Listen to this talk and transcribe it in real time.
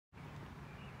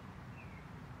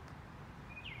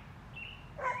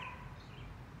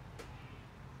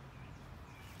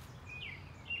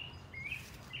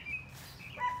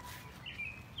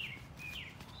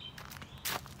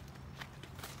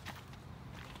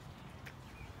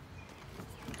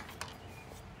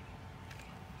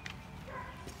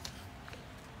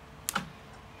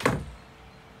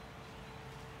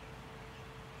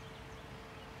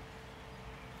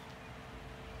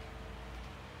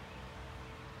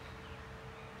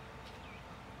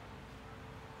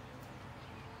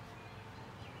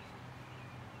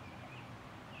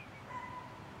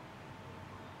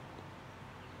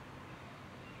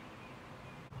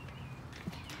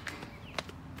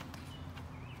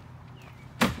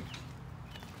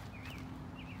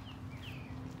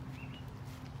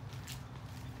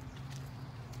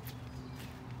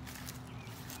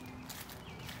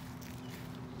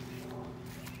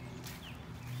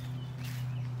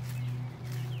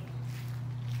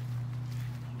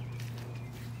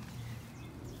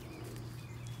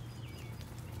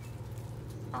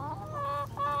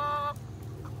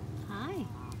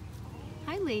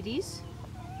ladies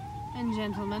and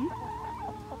gentlemen.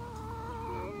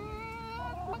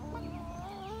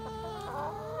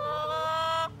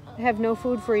 I have no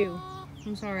food for you.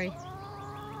 I'm sorry.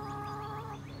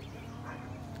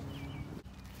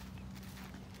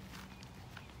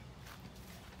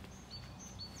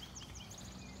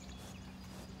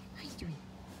 How you doing?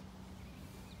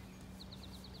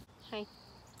 Hi.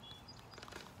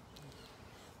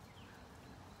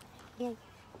 Yay.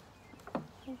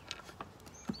 Hey.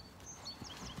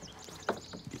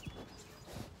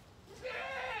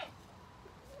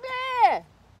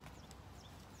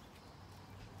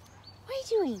 What are you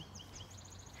doing?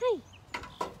 Hi.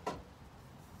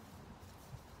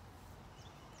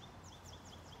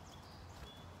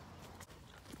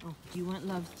 Oh, do you want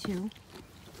loves too?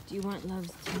 Do you want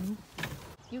loves too?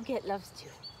 You get loves too.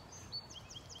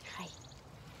 Hi.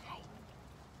 Hi.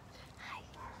 Hi.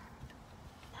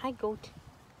 Hi, goat.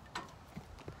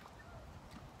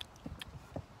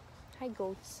 Hi,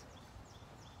 goats.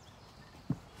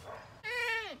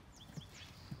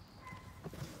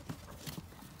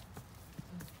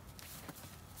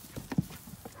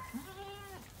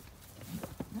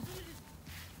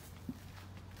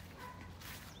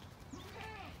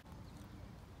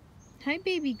 Hi,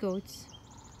 baby goats.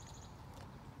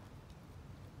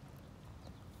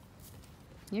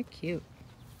 You're cute.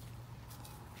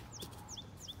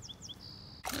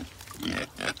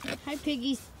 Hi,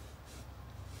 piggies.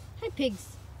 Hi,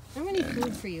 pigs. I don't have any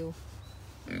food for you.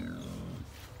 Do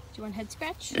you want head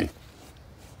scratch? Head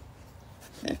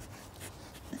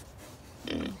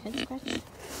scratch?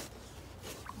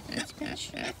 Head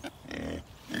scratch?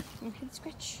 Want head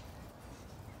scratch?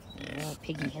 Oh,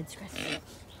 piggy head scratch.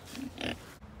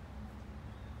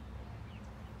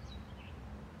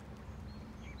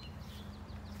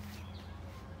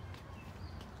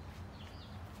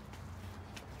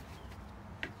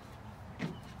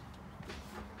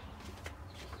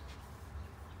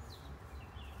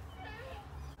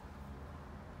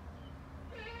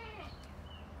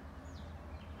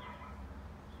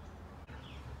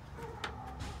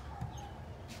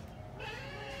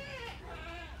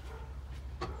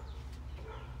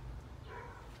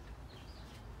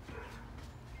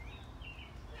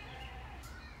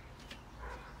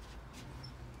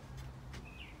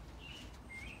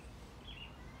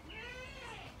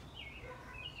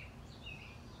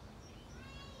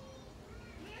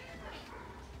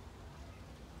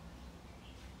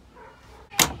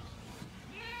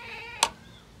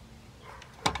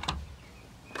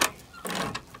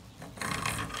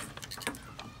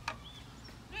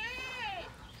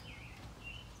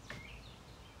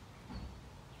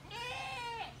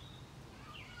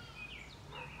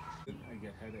 I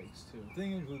get headaches too. The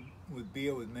thing is with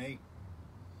beer with me,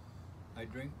 I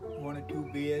drink 1 or 2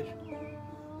 beers.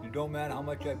 It don't matter how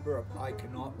much I burp, I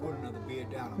cannot put another beer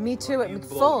down. Me too. It's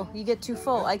full. You get too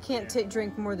full. I can't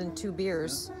drink more than 2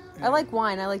 beers. I like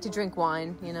wine. I like to drink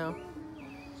wine, you know.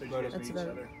 So you guys meet each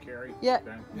other? Carrie? Yeah.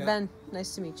 Ben? Yeah. Ben.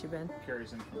 Nice to meet you, Ben.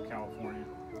 Carrie's in from California.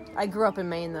 I grew up in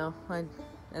Maine, though. And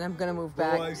I'm going to move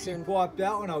back Boy, soon. she popped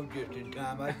out when I was just in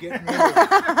time. I was getting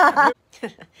ready.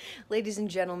 Ladies and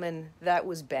gentlemen, that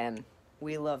was Ben.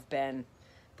 We love Ben.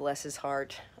 Bless his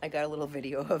heart. I got a little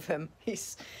video of him.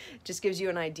 He's just gives you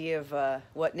an idea of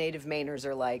what native Mainers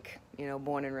are like, you know,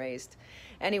 born and raised.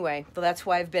 Anyway, well, that's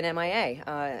why I've been MIA.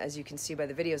 As you can see by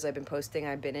the videos I've been posting,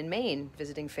 I've been in Maine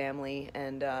visiting family,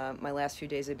 and my last few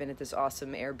days I've been at this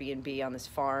awesome Airbnb on this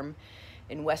farm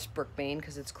in Westbrook, Maine,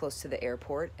 because it's close to the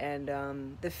airport.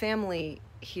 And the family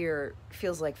here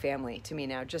feels like family to me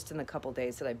now. Just in the couple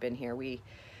days that I've been here, we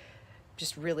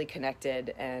just really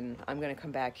connected, and I'm going to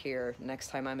come back here next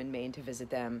time I'm in Maine to visit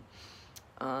them.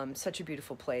 Such a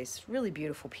beautiful place, really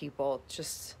beautiful people.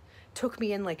 Just took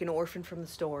me in like an orphan from the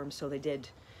storm, so they did.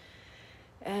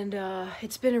 And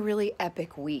it's been a really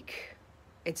epic week.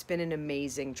 It's been an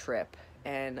amazing trip,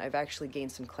 and I've actually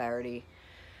gained some clarity.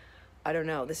 I don't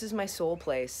know, this is my soul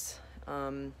place.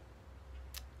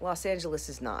 Los Angeles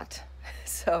is not.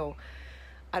 So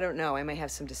I don't know, I may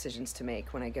have some decisions to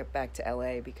make when I get back to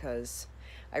LA, because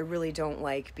I really don't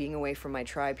like being away from my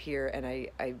tribe here, and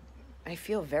I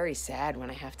feel very sad when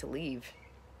I have to leave.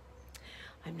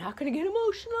 I'm not gonna get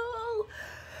emotional.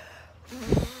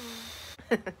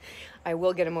 I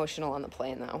will get emotional on the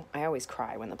plane, though. I always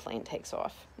cry when the plane takes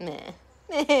off. Meh.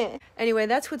 Anyway,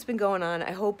 that's what's been going on.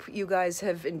 I hope you guys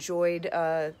have enjoyed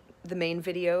the Maine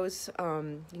videos.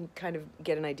 You can kind of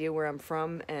get an idea where I'm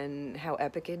from and how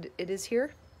epic it is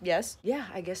here. Yes? Yeah,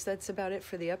 I guess that's about it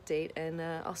for the update, and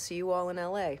I'll see you all in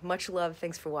LA. Much love.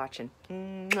 Thanks for watching.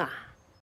 Mwah.